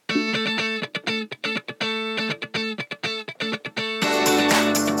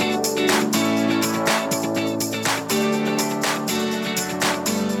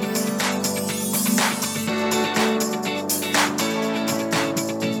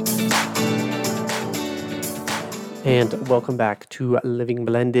And welcome back to Living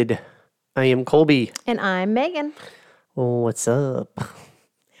Blended. I am Colby. And I'm Megan. Oh, what's up?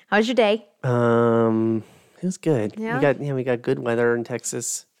 How's your day? It was good. Yeah? We got good weather in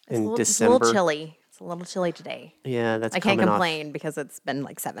Texas in It's a December. little chilly. It's a little chilly today. Yeah, that's I can't coming complain because it's been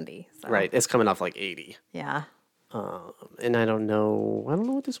like 70. So. off. Right, it's coming off like 80. Yeah. And I don't know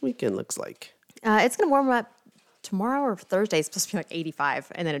what this weekend looks like. It's going to warm up tomorrow or Thursday. It's supposed to be like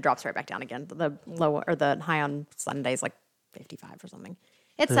 85, and then it drops right back down again. The low or the high on Sunday is like 55 or something.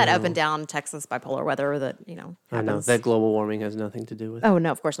 It's that up and down Texas bipolar weather that, happens. I know that global warming has nothing to do with it. Oh, no,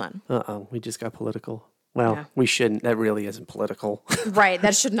 of course not. We just got political. Well, Yeah. we shouldn't. That really isn't political. Right.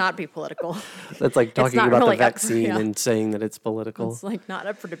 That should not be political. That's like talking not about really the up for- vaccine yeah. and saying that it's political. It's like not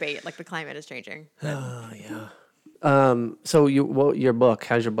up for debate. Like the climate is changing. So your book,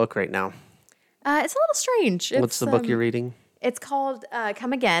 how's your book right now? It's a little strange. What's the book you're reading? It's called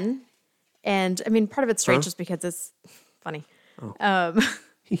Come Again. And I mean, part of it's strange just because it's funny.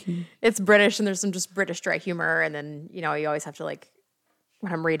 It's British and there's some just British dry humor. And then, you always have to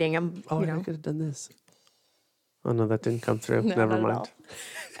when I'm reading, I could have done this. Oh, no, that didn't come through. No, Never not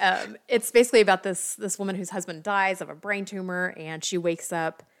at mind. it's basically about this woman whose husband dies of a brain tumor and she wakes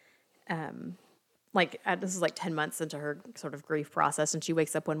up, this is like 10 months into her sort of grief process. And she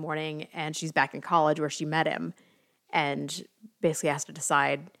wakes up one morning and she's back in college where she met him and basically has to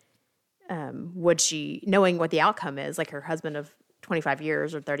decide, would she, knowing what the outcome is, like her husband of 25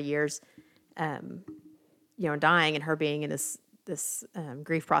 years or 30 years, dying and her being in this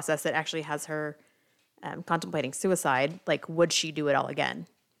grief process that actually has her contemplating suicide, like, would she do it all again?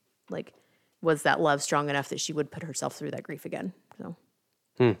 Like, was that love strong enough that she would put herself through that grief again? So,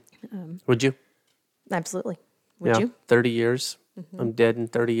 Would you? absolutely. Would you? 30 years. I'm dead in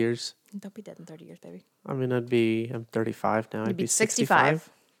 30 years. Don't be dead in 30 years, baby. I mean, I'm 35 now. I'd be be 65. 65.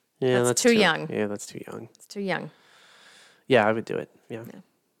 Yeah, That's too young. Yeah, that's too young. It's too young. Yeah, I would do it. Yeah.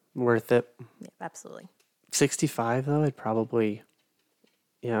 Worth it. Yeah, absolutely. 65, though, I'd probably...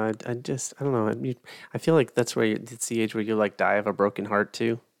 Yeah, I don't know. I feel like that's where it's the age where you die of a broken heart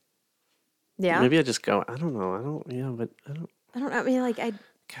too. Yeah. Maybe I just go. I don't know. But I don't. I don't know. I mean,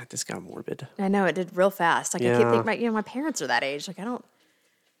 God, this got morbid. I know it did real fast. I keep Yeah. thinking, my parents are that age. I don't.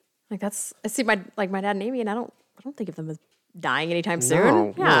 I see my dad and Amy, and I don't think of them as dying anytime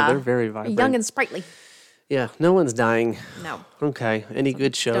soon. No, they're very vibrant. Young and sprightly. Yeah, no one's dying. No. Okay. Any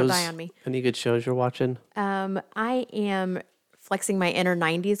good shows? Don't die on me. Any good shows you're watching? I am flexing my inner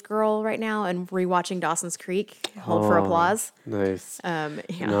 90s girl right now and rewatching Dawson's Creek. Hold for applause. Nice. Yeah.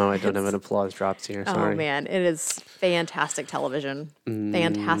 No, I don't have an applause drops here. Sorry. Oh, man. It is fantastic television.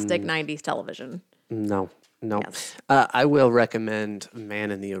 Fantastic 90s television. No. Yes. I will recommend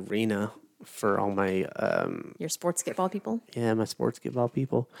Man in the Arena for all my Your sports football people? my sports football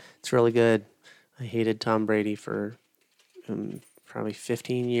people. It's really good. I hated Tom Brady for probably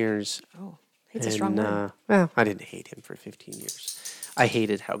 15 years. Oh, hate's a strong word. Well, I didn't hate him for 15 years. I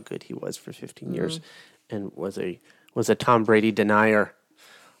hated how good he was for 15 years, and was a Tom Brady denier.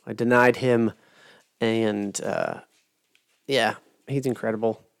 I denied him, and he's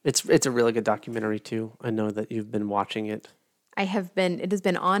incredible. It's a really good documentary too. I know that you've been watching it. It has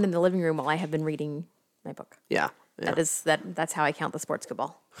been on in the living room while I have been reading my book. Yeah. That's how I count the sports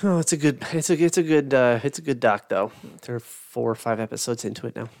football. Oh, it's a good doc though. There are 4 or 5 episodes into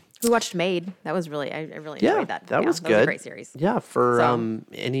it now. We watched Maid. That was really I really enjoyed that. That was good. That was a great series. Yeah, for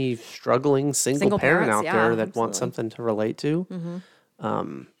any struggling single parent parents, out there that absolutely. wants something to relate to. I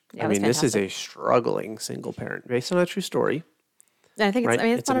mean, this is a struggling single parent based on a true story. And I think right?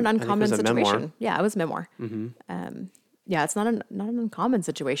 it's not an uncommon it was a memoir. situation. Yeah, it was memoir. Yeah, it's not an uncommon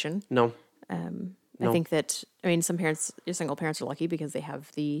situation. No. I think that some parents, single parents, are lucky because they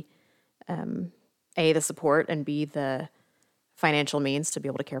have the the support and B, the financial means to be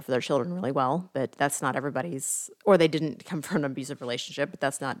able to care for their children really well. But that's not everybody's, or they didn't come from an abusive relationship. But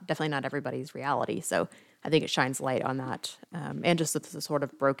that's definitely not everybody's reality. So I think it shines light on that, and just the sort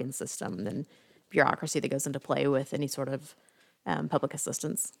of broken system and bureaucracy that goes into play with any sort of public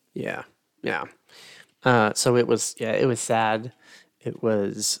assistance. Yeah. So it was sad. It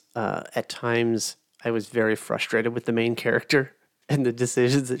was at times I was very frustrated with the main character and the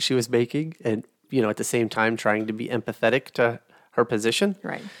decisions that she was making, and at the same time trying to be empathetic to her position.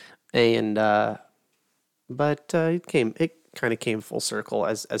 Right. And but it kind of came full circle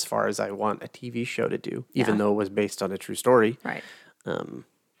as far as I want a TV show to do, even though it was based on a true story. Right.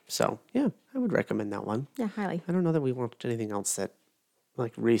 So yeah, I would recommend that one. Yeah, highly. I don't know that we watched anything else that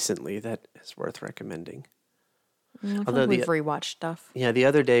recently that is worth recommending. I feel like we've rewatched stuff. Yeah, the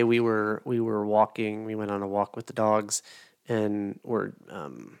other day we were walking. We went on a walk with the dogs, and we're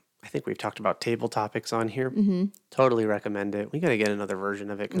I think we've talked about Table Topics on here. Mm-hmm. Totally recommend it. We got to get another version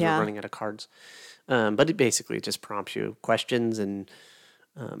of it because we're running out of cards. But it basically just prompts you questions and,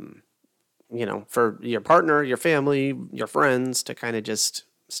 for your partner, your family, your friends to kind of just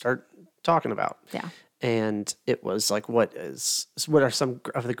start talking about. Yeah. And it was like, what are some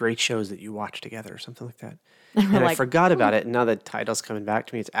of the great shows that you watch together or something like that? And I forgot about it. And now the title's coming back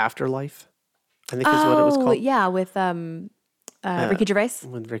to me. It's Afterlife, I think is what it was called. Yeah, with Ricky Gervais.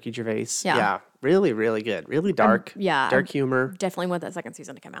 With Ricky Gervais. Yeah. Yeah. Really, really good. Really dark. Dark humor. Definitely want that second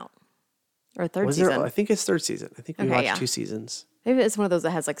season to come out. Or third Was season. there? I think it's third season. I think we watched 2 seasons. Maybe it's one of those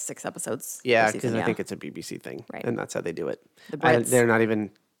that has like 6 episodes. Yeah, because I think it's a BBC thing. Right. And that's how they do it. The Brits. They're not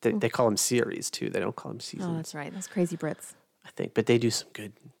even, they call them series too. They don't call them seasons. Oh, that's right. Those crazy Brits. I think. But they do some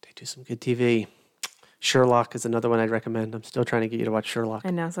good TV. Sherlock is another one I'd recommend. I'm still trying to get you to watch Sherlock. I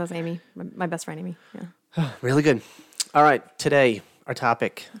know. So is Amy. My best friend, Amy. Yeah. Really good. All right. Today, our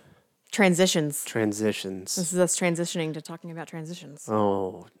topic. Transitions. Transitions. This is us transitioning to talking about transitions.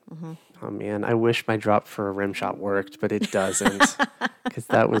 Oh, oh man. I wish my drop for a rim shot worked, but it doesn't. Because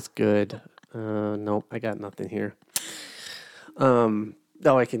that was good. Nope, I got nothing here.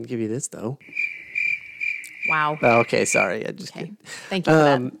 I can give you this though. Wow. Okay, sorry. I just Okay. Thank you for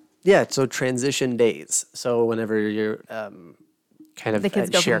that. Yeah, so transition days. So whenever you're kind of The kids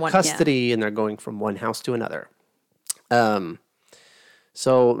go share from one- custody and they're going from one house to another.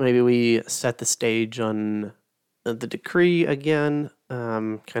 So maybe we set the stage on the decree again,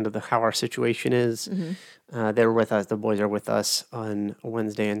 kind of how our situation is. They're with us. The boys are with us on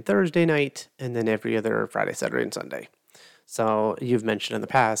Wednesday and Thursday night, and then every other Friday, Saturday, and Sunday. So you've mentioned in the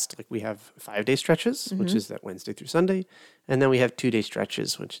past, like we have 5-day stretches, which is that Wednesday through Sunday, and then we have 2-day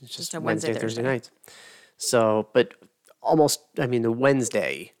stretches, which is just Wednesday, Thursday nights. So, but the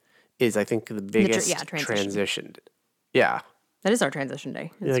Wednesday is, I think, the biggest transition. Yeah. That is our transition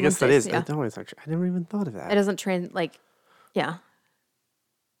day. Yeah, I guess that is. Yeah. I never even thought of that. It doesn't yeah.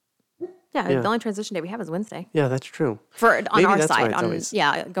 Yeah, the only transition day we have is Wednesday. Yeah, that's true. On our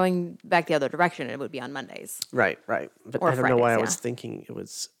side, going back the other direction, it would be on Mondays. Right. But I don't know why I was thinking it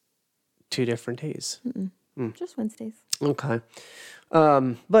was 2 different days. Just Wednesdays. Okay.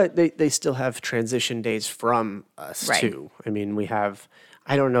 But they still have transition days from us too. I mean,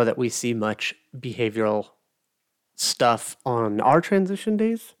 I don't know that we see much behavioral stuff on our transition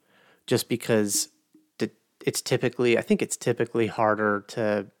days, just because it's typically harder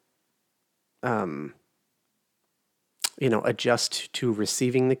to adjust to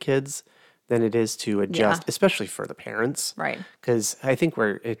receiving the kids than it is to adjust, especially for the parents. Right. Because I think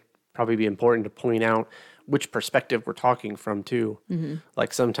it'd probably be important to point out which perspective we're talking from too. Mm-hmm.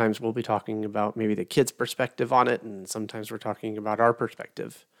 Like sometimes we'll be talking about maybe the kid's perspective on it, and sometimes we're talking about our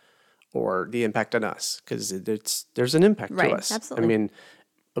perspective or the impact on us, because there's an impact to us. Absolutely. I mean,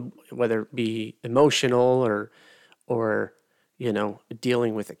 whether it be emotional or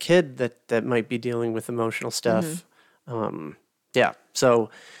dealing with a kid that might be dealing with emotional stuff. Mm-hmm. So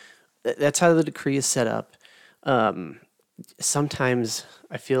that's how the decree is set up. Sometimes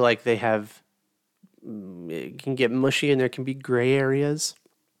I feel like it can get mushy and there can be gray areas.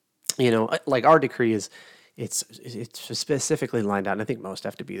 Like our decree it's specifically lined out, and I think most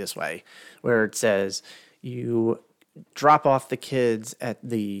have to be this way, where it says you drop off the kids at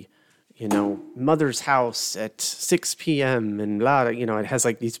the mother's house at 6 p.m. and blah, it has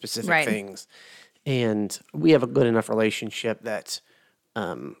like these specific things. And we have a good enough relationship that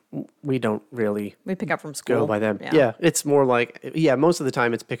we don't really pick up from school. Go by them. Yeah. It's more like, most of the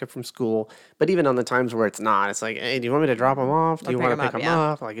time it's pick up from school. But even on the times where it's not, it's like, hey, do you want me to drop them off? Do you want to pick them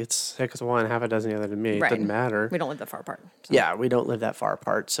up? Like it's 6 one, half a dozen the other to me. It doesn't matter. We don't live that far apart. So. Yeah, we don't live that far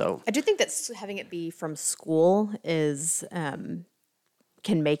apart. So I do think that having it be from school is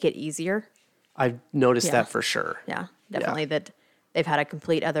can make it easier. I've noticed that for sure. Yeah, definitely that they've had a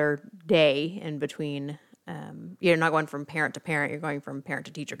complete other day in between. You're not going from parent to parent. You're going from parent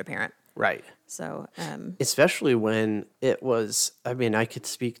to teacher to parent. Right. So, especially when it was, I could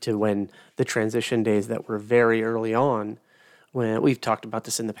speak to when the transition days that were very early on, when we've talked about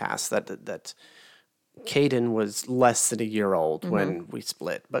this in the past, that Caden was less than a year old when we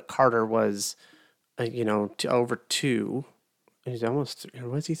split, but Carter was, over 2. He's almost, or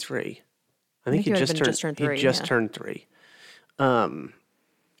was he 3? I think he just turned 3. He just turned 3.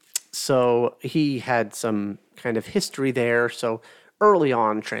 So he had some kind of history there. So early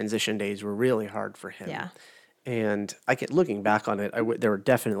on, transition days were really hard for him. Yeah. And looking back on it, there were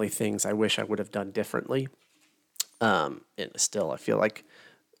definitely things I wish I would have done differently. And still, I feel like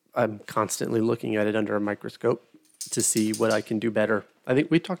I'm constantly looking at it under a microscope to see what I can do better. I think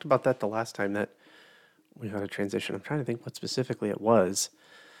we talked about that the last time that we had a transition. I'm trying to think what specifically it was.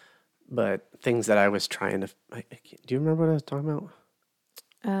 but things that I was trying to. Do you remember what I was talking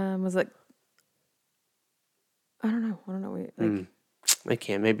about? Was it? I don't know. Like, I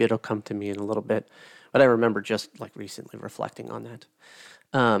can't. Maybe it'll come to me in a little bit, but I remember just like recently reflecting on that.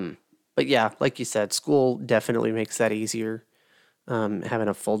 But yeah, like you said, school definitely makes that easier. Having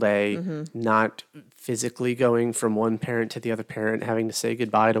a full day, not physically going from one parent to the other parent, having to say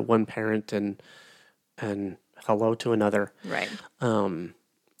goodbye to one parent and hello to another. right.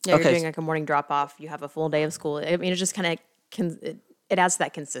 Yeah, You're doing like a morning drop off. You have a full day of school. I mean, it just kind of it adds to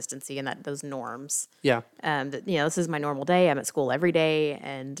that consistency and those norms. Yeah. That this is my normal day. I'm at school every day,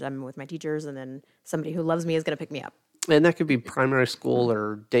 and I'm with my teachers, and then somebody who loves me is going to pick me up. And that could be primary school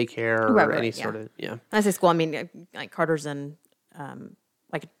or daycare or any sort of, yeah. When I say school, I mean like Carter's in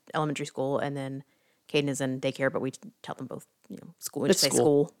like elementary school, and then Caden is in daycare, but we tell them both, school. We just say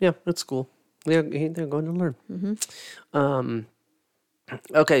school. Yeah, it's school. They're going to learn.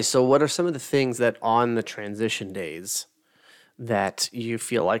 Okay, so what are some of the things that on the transition days that you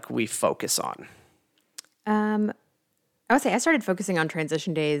feel like we focus on? I would say I started focusing on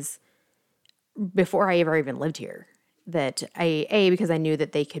transition days before I ever even lived here. That because I knew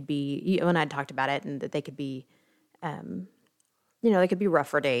that they could be, you and I had talked about it, and that they could be, they could be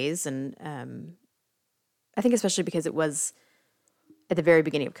rougher days. And I think especially because it was at the very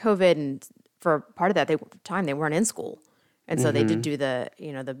beginning of COVID, and for part of that time they weren't in school, and so they did do the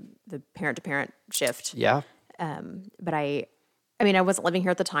the parent to parent shift. Yeah. But I wasn't living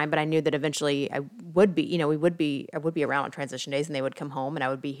here at the time, but I knew that eventually I would be, I would be around on transition days, and they would come home, and I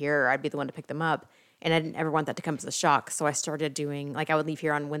would be here, or I'd be the one to pick them up. And I didn't ever want that to come as a shock. So I started doing, like, I would leave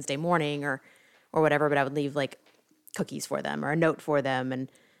here on Wednesday morning or whatever, but I would leave like cookies for them or a note for them, and,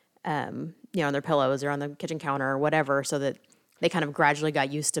 on their pillows or on the kitchen counter or whatever, so that they kind of gradually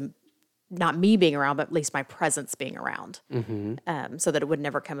got used to not me being around, but at least my presence being around. So that it would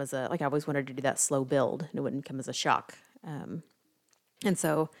never come as I always wanted to do that slow build, and it wouldn't come as a shock. And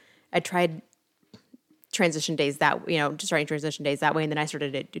so I tried transition days just starting transition days that way. And then I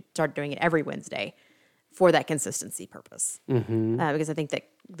started doing it every Wednesday for that consistency purpose. Because I think that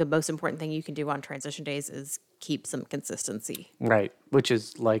the most important thing you can do on transition days is keep some consistency. Right. Which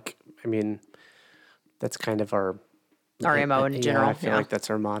is like, that's kind of our MO in general. I feel like that's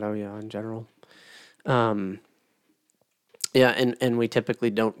our motto. Yeah. In general. And we typically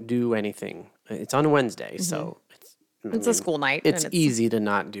don't do anything. It's on a Wednesday. So it's a school night. It's easy to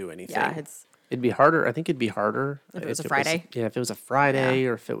not do anything. Yeah. It'd be harder. I think it'd be harder if it was a Friday. If it was a Friday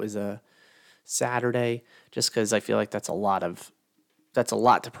or if it was a Saturday, just because I feel like that's a lot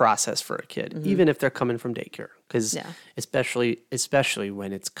to process for a kid, even if they're coming from daycare. Because especially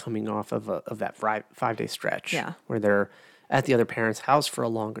when it's coming off of that 5-day stretch, where they're at the other parent's house for a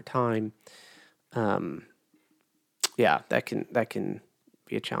longer time. That can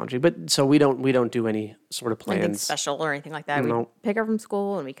be a challenging. But so we don't do any sort of plans, anything special or anything like that. No. We pick up from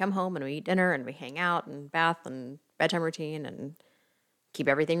school and we come home and we eat dinner and we hang out and bath and bedtime routine and keep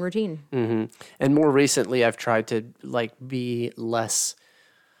everything routine. And more recently, I've tried to be less,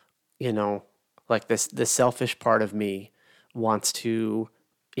 like the selfish part of me wants to,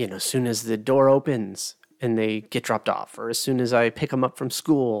 as soon as the door opens and they get dropped off, or as soon as I pick them up from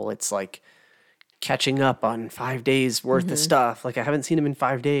school, it's like catching up on 5 days worth of stuff. Like I haven't seen them in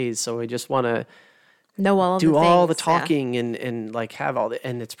 5 days, so I just want to know all the talking and like have all the,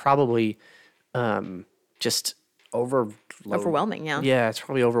 and it's probably just overwhelming. Yeah, it's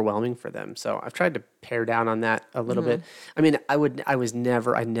probably overwhelming for them. So I've tried to pare down on that a little bit. I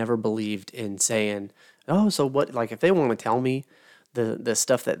never believed in saying, oh, so what, like if they want to tell me the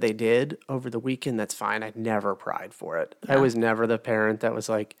stuff that they did over the weekend, that's fine. I never pried for it. I was never the parent that was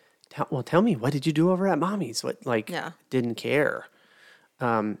like, tell me, what did you do over at mommy's? Didn't care.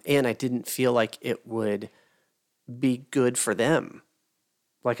 And I didn't feel like it would be good for them.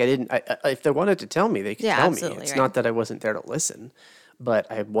 Like if they wanted to tell me, they could tell me. It's not that I wasn't there to listen,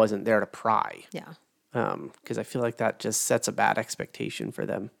 but I wasn't there to pry. Yeah. Because I feel like that just sets a bad expectation for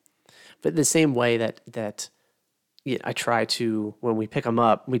them. But the same way that I try to, when we pick them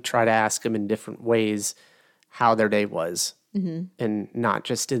up, we try to ask them in different ways how their day was. And not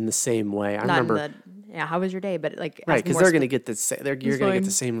just in the same way. I remember. How was your day? But like, right, because they're going to get you're going to get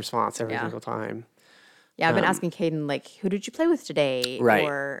the same response every single time. Yeah, I've been asking Caden, like, who did you play with today? Right.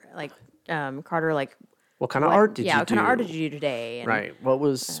 Or like Carter, like, what kind of art did you do? What kind of art did you do today? And, right. What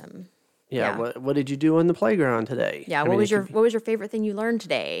was? What did you do on the playground today? Yeah. What was your favorite thing you learned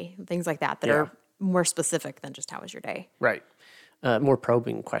today? Things like that are more specific than just how was your day. Right. More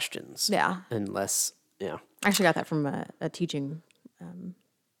probing questions. Yeah. And less. Yeah. I actually got that from a teaching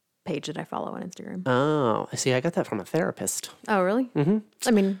page that I follow on Instagram. Oh, I see. I got that from a therapist. Oh, really? Mm-hmm.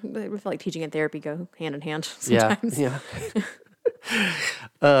 I mean, I feel like teaching and therapy go hand in hand Yeah, sometimes. yeah.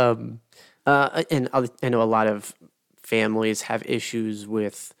 And I know a lot of families have issues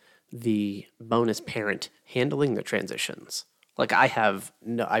with the bonus parent handling the transitions. Like I have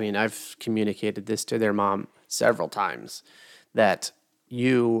no, I mean, I've communicated this to their mom several times that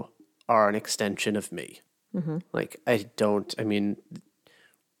you are an extension of me. Like I mean,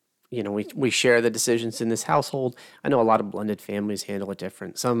 we share the decisions in this household. I know a lot of blended families handle it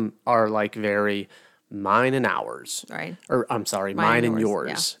different. Some are like very mine and ours. Right. Or I'm sorry, mine and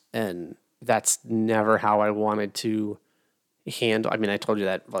yours. Yeah. And that's never how I wanted to handle. I mean, I told you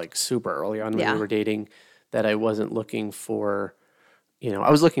that like super early on when we were dating that I wasn't looking for, I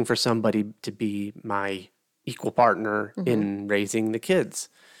was looking for somebody to be my equal partner in raising the kids.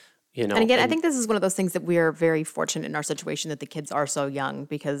 And again, I think this is one of those things that we are very fortunate in our situation that the kids are so young,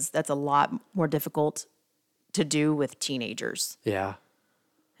 because that's a lot more difficult to do with teenagers. Yeah.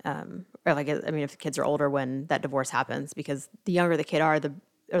 Or like, I mean, if the kids are older when that divorce happens, because the younger the kid are, the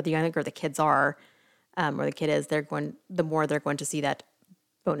younger the kids are, or the kid is, the more they're going to see that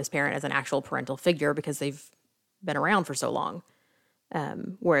bonus parent as an actual parental figure because they've been around for so long.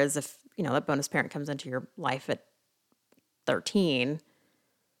 Whereas if, that bonus parent comes into your life at 13,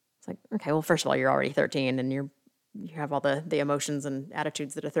 it's like, okay, well, first of all, you're already 13 and you have all the emotions and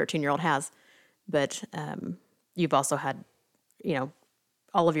attitudes that a 13-year-old has. But you've also had, a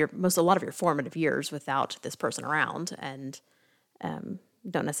lot of your formative years without this person around, and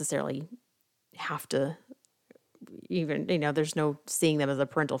don't necessarily have to even, there's no seeing them as a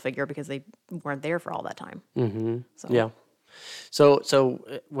parental figure because they weren't there for all that time. Mm-hmm. So. Yeah. So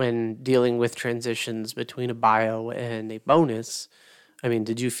when dealing with transitions between a bio and a bonus, I mean,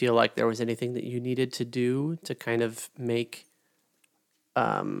 did you feel like there was anything that you needed to do to kind of make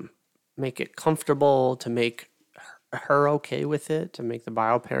it comfortable, to make her okay with it, to make the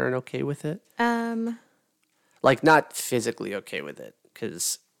bio parent okay with it? Like not physically okay with it,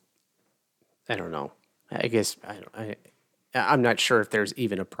 because I don't know. I guess I'm not sure if there's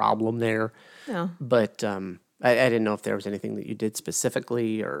even a problem there. No. But I didn't know if there was anything that you did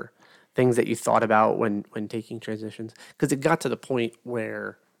specifically or things that you thought about when taking transitions. Because it got to the point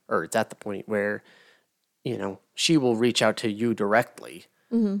where, or it's at the point where, she will reach out to you directly.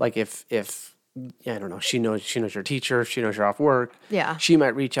 Mm-hmm. Like if I don't know, she knows your teacher, she knows you're off work. Yeah. She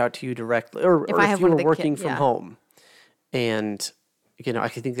might reach out to you directly, or if you were working from home. And, I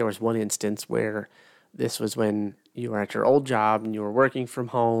think there was one instance where this was when you were at your old job and you were working from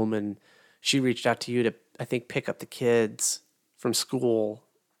home, and she reached out to you to, I think, pick up the kids from school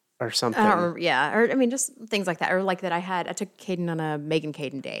or something. I don't remember, yeah. Or, I mean, just things like that. Or like that I took Caden on a Megan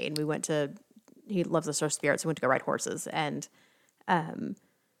Caden day, and we went to, he loves the surf spirits, so we went to go ride horses. And,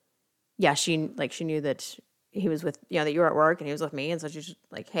 she knew that he was with, that you were at work and he was with me. And so she's just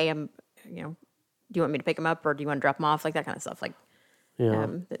like, hey, do you want me to pick him up or do you want to drop him off? Like that kind of stuff. Like,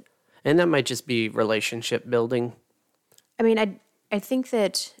 and that might just be relationship building. I mean, I think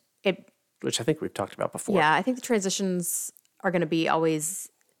that which I think we've talked about before. Yeah, I think the transitions are going to be always,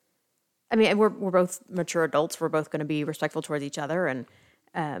 I mean, we're both mature adults. We're both going to be respectful towards each other and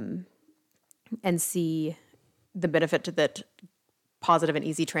see the benefit that positive and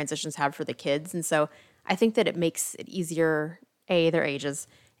easy transitions have for the kids. And so I think that it makes it easier, A, their ages,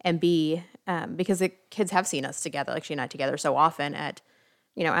 and B, because the kids have seen us together, like she and I together so often at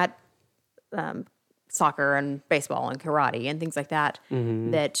soccer and baseball and karate and things like that,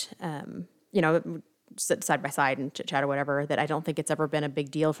 that, sit side by side and chit chat or whatever, that I don't think it's ever been a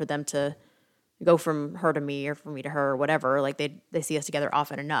big deal for them to go from her to me or from me to her or whatever. Like they see us together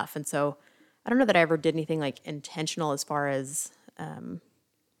often enough. And so I don't know that I ever did anything like intentional as far as, trying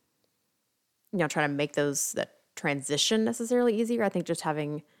to make that transition necessarily easier. I think just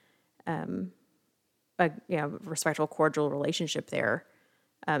having, a respectful, cordial relationship there,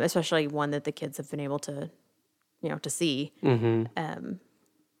 especially one that the kids have been able to, to see,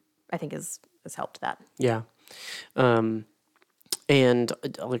 I think has helped that. Yeah. And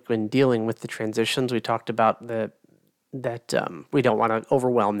like when dealing with the transitions, we talked about that we don't want to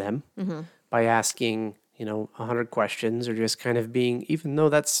overwhelm them by asking, 100 questions or just kind of being, even though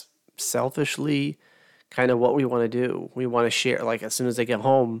that's selfishly kind of what we want to do. We want to share, like as soon as they get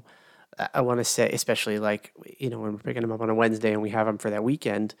home, I want to say, especially like, when we're picking them up on a Wednesday and we have them for that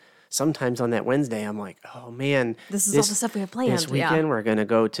weekend, sometimes on that Wednesday, I'm like, oh man, this is all the stuff we have planned. This weekend, we're going to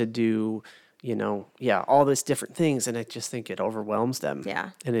go to do, all these different things. And I just think it overwhelms them. Yeah.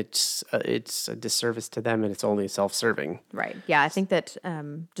 And it's a disservice to them, and it's only self-serving. Right. Yeah. I think that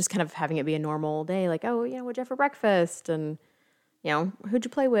just kind of having it be a normal day, like, oh, what'd you have for breakfast? And who'd you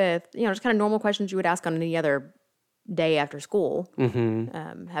play with? Just kind of normal questions you would ask on any other day after school.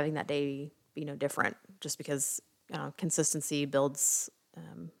 Having that day be no different, just because consistency builds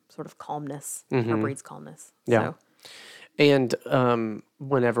sort of calmness or breeds calmness. Yeah. So, And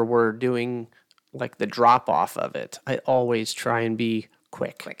whenever we're doing like the drop off of it, I always try and be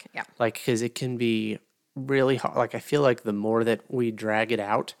quick. yeah. Like, because it can be really hard. Like, I feel like the more that we drag it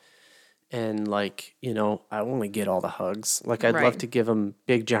out, and like, I only get all the hugs. Like, I'd love Right. to give them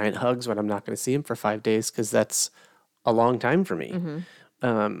big, giant hugs when I'm not going to see them for 5 days, because that's a long time for me.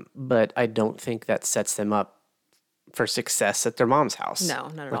 But I don't think that sets them up for success at their mom's house. No,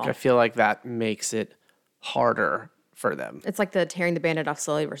 not at like, all. I feel like that makes it harder for them. It's like the tearing the Band-Aid off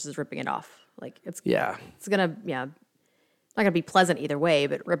slowly versus ripping it off. Like it's Yeah. gonna not gonna be pleasant either way,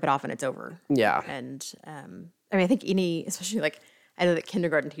 but rip it off and it's over. Yeah. And I think especially like I know that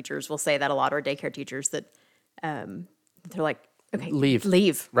kindergarten teachers will say that a lot, or daycare teachers, that they're like, okay, Leave.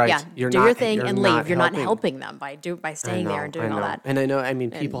 Yeah, Right. do your thing and leave. You're not helping them by staying there and doing all that. And I know,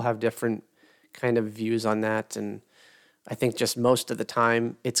 people have different kind of views on that. And I think just most of the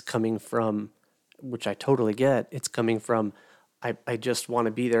time it's coming from, which I totally get, it's coming from, I just want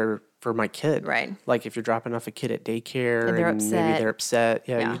to be there for my kid. Right. Like if you're dropping off a kid at daycare And they're maybe upset. they're upset.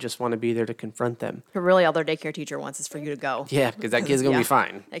 Yeah, Yeah. you just want to be there to confront them. But really, all their daycare teacher wants is for you to go. Yeah, because that kid's going to be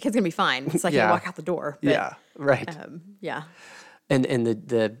fine. That kid's gonna be fine. It's like Yeah. you walk out the door. But, Yeah, right. yeah. And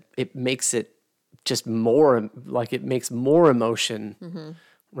the it makes it just more, like it makes more emotion,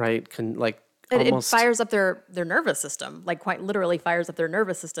 right? It Almost fires up their nervous system, like quite literally fires up their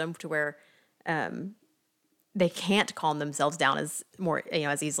nervous system to where they can't calm themselves down as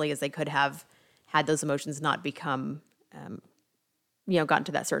easily as they could have had those emotions not become, gotten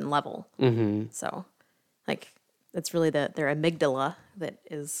to that certain level. Mm-hmm. So, like, it's really their amygdala that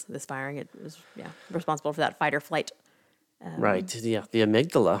is this firing. It is responsible for that fight or flight. right. Yeah, the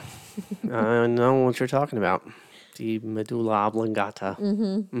amygdala. I know what you're talking about. The medulla oblongata.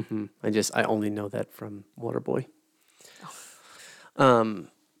 I only know that from Waterboy.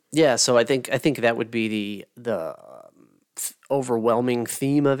 Yeah, so I think that would be the overwhelming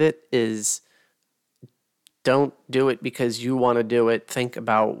theme of it is don't do it because you want to do it. Think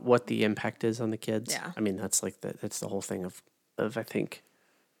about what the impact is on the kids. Yeah. I mean, that's the whole thing of I think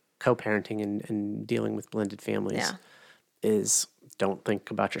co-parenting and dealing with blended families Yeah. is don't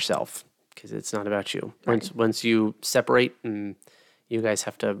think about yourself because it's not about you. Right. Once you separate and you guys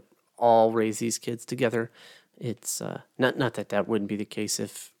have to all raise these kids together, it's not that wouldn't be the case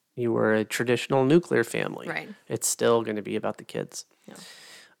if you were a traditional nuclear family. Right. It's still going to be about the kids.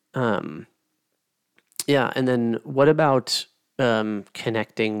 Yeah. Yeah, and then what about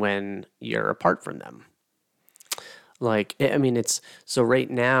connecting when you're apart from them? Like, I mean, it's so right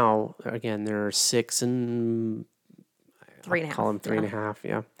now. Again, there are 6 and 3.5. call them 3.5.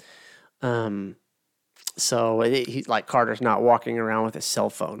 Yeah. So he like Carter's not walking around with a cell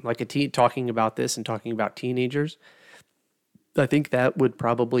phone. Like talking about this and talking about teenagers, I think that would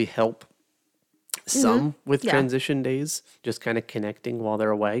probably help some with Yeah. transition days, just kind of connecting while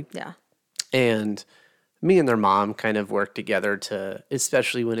they're away. Yeah. And me and their mom kind of work together to,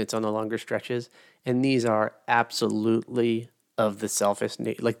 especially when it's on the longer stretches. And these are absolutely of the selfish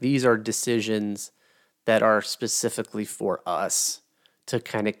nature. Like these are decisions that are specifically for us to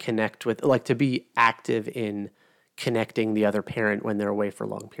kind of connect with, like to be active in connecting the other parent when they're away for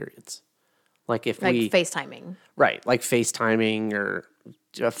long periods. Like if Like we, FaceTiming. right, like FaceTiming or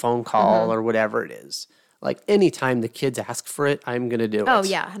a phone call or whatever it is. Like anytime the kids ask for it, I'm going to do it. Oh,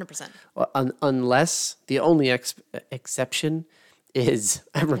 yeah, 100%. Unless the only exception is,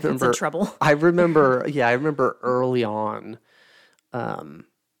 I remember It's in trouble. I remember early on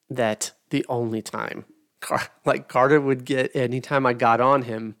that the only time Carter would get, anytime I got on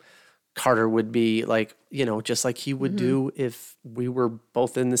him, Carter would be like, just like he would do if we were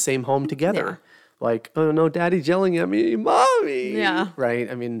both in the same home together. Yeah. Like, oh no, daddy's yelling at me, mommy. Yeah. Right.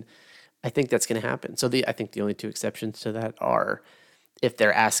 I mean, I think that's going to happen. So I think the only 2 exceptions to that are if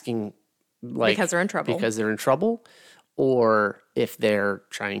they're asking like Because they're in trouble. Or if they're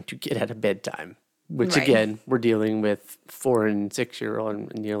trying to get out of bedtime, which Right. again, we're dealing with 4 and 6-year-old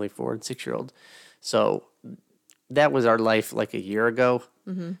and nearly 4 and 6-year-old. So that was our life like a year ago.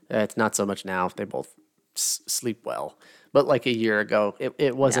 It's not so much now. They both sleep well. But like a year ago,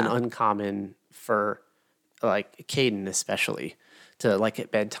 it wasn't Yeah. uncommon for like Caden especially to like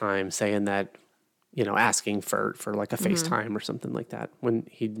at bedtime saying that, asking for like a FaceTime or something like that when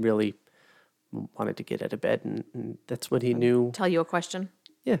he really wanted to get out of bed and that's what he knew. Tell you a question.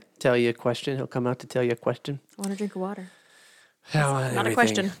 Yeah, tell you a question. He'll come out to tell you a question. I want a drink of water. Not a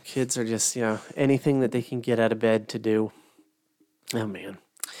question. Kids are just, anything that they can get out of bed to do. Oh man.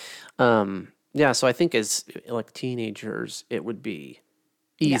 Yeah, so I think as like teenagers, it would be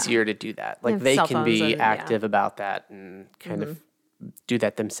Yeah. easier to do that. They Like have they cell can phones be and yeah. active about that and kind Hmm. of do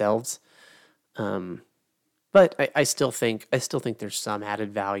that themselves. But I still think there's some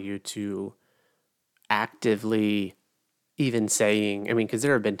added value to actively even saying, I mean, because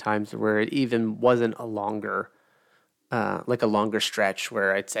there have been times where it even wasn't a longer, like a longer stretch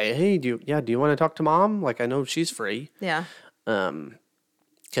where I'd say, hey, do you want to talk to mom? Like, I know she's free. Yeah.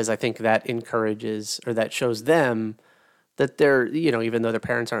 Because I think that encourages or that shows them that they're, even though their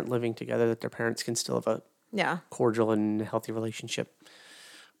parents aren't living together, that their parents can still have a Yeah. cordial and healthy relationship.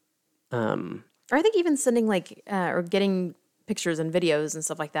 Or I think even sending like or getting pictures and videos and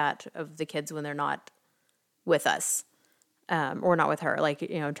stuff like that of the kids when they're not with us, or not with her. Like,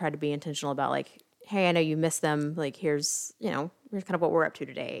 try to be intentional about like, hey, I know you miss them. Like, here's kind of what we're up to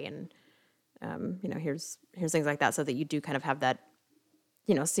today, and here's things like that, so that you do kind of have that,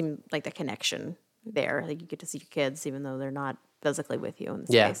 seem like the connection there. Like you get to see your kids even though they're not physically with you in this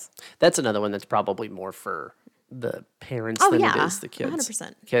Yeah, case. that's another one that's probably more for the parents Oh than it yeah, is the kids.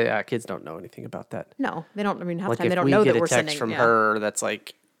 100%. Kids don't know anything about that. No, they don't. I mean, half the Like time they if don't we know get that a we're text sending. from Yeah, her that's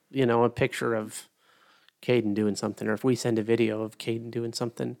like, a picture of Caden doing something, or if we send a video of Caden doing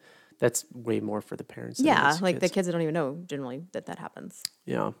something, that's way more for the parents than it yeah. is the Like the kids. kids don't even know generally that happens.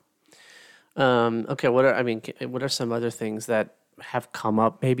 Yeah. Okay. What are some other things that have come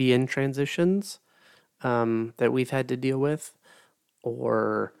up maybe in transitions that we've had to deal with,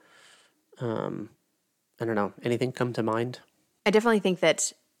 or I don't know, anything come to mind? I definitely think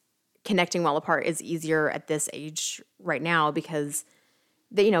that connecting while apart is easier at this age right now because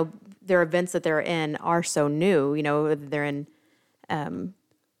their events that they're in are so new. Whether they're in they're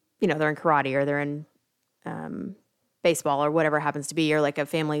in karate or they're in baseball or whatever it happens to be, or like a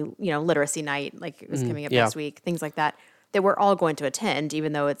family literacy night like is coming up Yeah. next week. Things like that we're all going to attend,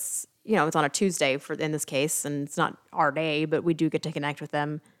 even though it's on a Tuesday for in this case, and it's not our day, but we do get to connect with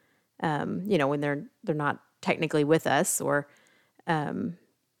them. When they're not technically with us, or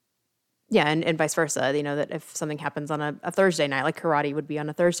yeah, and vice versa. That if something happens on a Thursday night, like karate would be on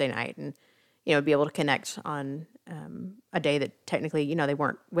a Thursday night, and be able to connect on a day that technically they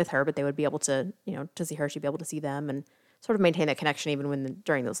weren't with her, but they would be able to to see her. She'd be able to see them, and sort of maintain that connection even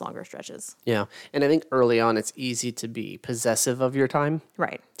during those longer stretches. Yeah. And I think early on, it's easy to be possessive of your time,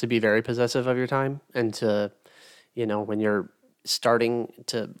 Right. to be very possessive of your time, and to, when you're starting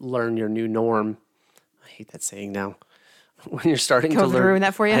to learn your new norm. I hate that saying now. When you're starting to COVID learn, ruined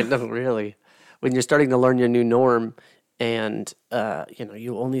that for I you? know, really. When you're starting to learn your new norm, and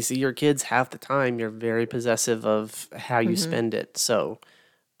you only see your kids half the time, you're very possessive of how you spend it. So,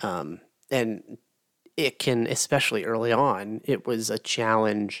 and it can, especially early on, it was a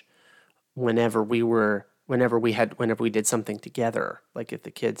challenge whenever we did something together, like if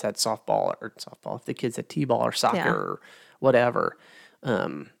the kids had softball, if the kids had t-ball or soccer Yeah. or whatever.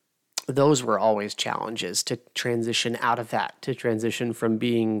 Those were always challenges to transition out of that, to transition from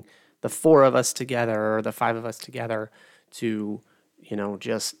being the four of us together or the five of us together to,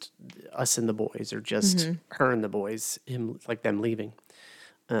 just us and the boys, or just her and the boys, him, like them leaving.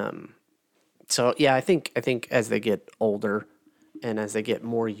 So yeah, I think as they get older and as they get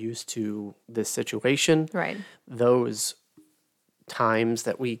more used to this situation, Right. those times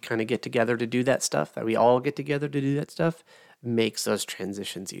that we kind of get together to do that stuff, that we all get together to do that stuff, makes those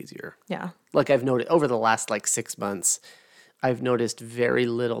transitions easier. Yeah. Like I've noted over the last like 6 months, I've noticed very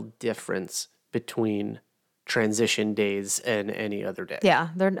little difference between transition days and any other day. Yeah.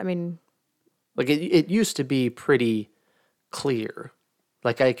 I mean, Like it used to be pretty clear.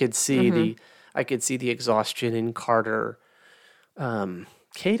 Like I could see the exhaustion in Carter.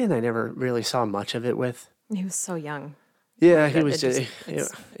 Caden, I never really saw much of it with. he was so young. Yeah, Like he that, was just.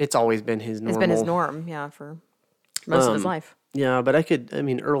 It's always been his normal. it's been his norm. Yeah, for most of his life. Yeah, but I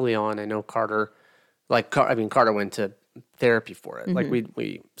mean, early on, I know Carter, Carter went to therapy for it. Like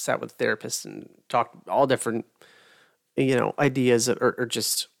we sat with therapists and talked all different, ideas or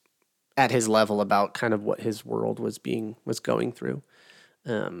just at his level about kind of what his world was going through.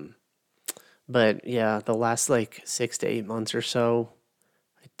 But yeah, the last like 6 to 8 months or so,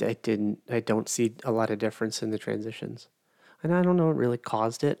 I don't see a lot of difference in the transitions. And I don't know what really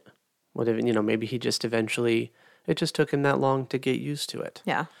caused it. What if, maybe he just eventually, it just took him that long to get used to it.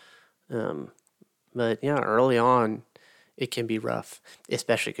 Yeah. But yeah, early on, it can be rough,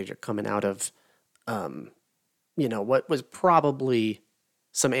 especially because you're coming out of, what was probably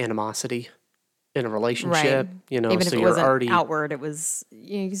some animosity in a relationship, Even if so it you're wasn't already, outward, it was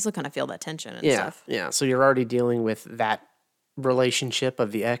you still kind of feel that tension and yeah, stuff. yeah. So you're already dealing with that relationship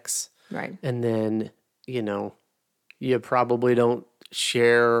of the ex. Right. And then, you know, You probably don't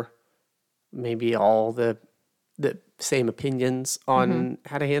share maybe all the same opinions on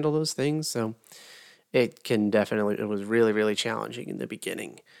how to handle those things. So it was really, really challenging in the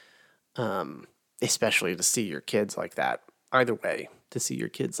beginning, especially to see your kids like that. Either way, to see your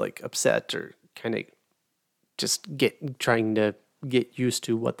kids like upset or kind of just trying to get used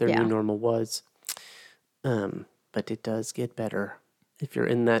to what their new normal was. But it does get better. If you're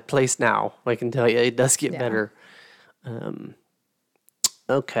in that place now, I can tell you it does get better.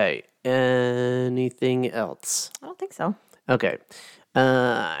 Okay. Anything else? I don't think so. Okay.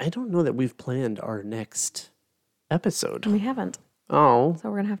 I don't know that we've planned our next episode. We haven't. Oh. So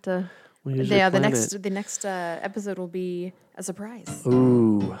we're gonna have to. The next episode will be a surprise.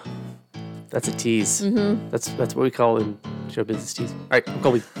 Ooh, that's a tease. That's what we call in show business tease. All right, I'm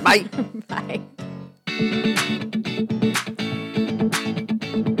Colby. Bye. Bye.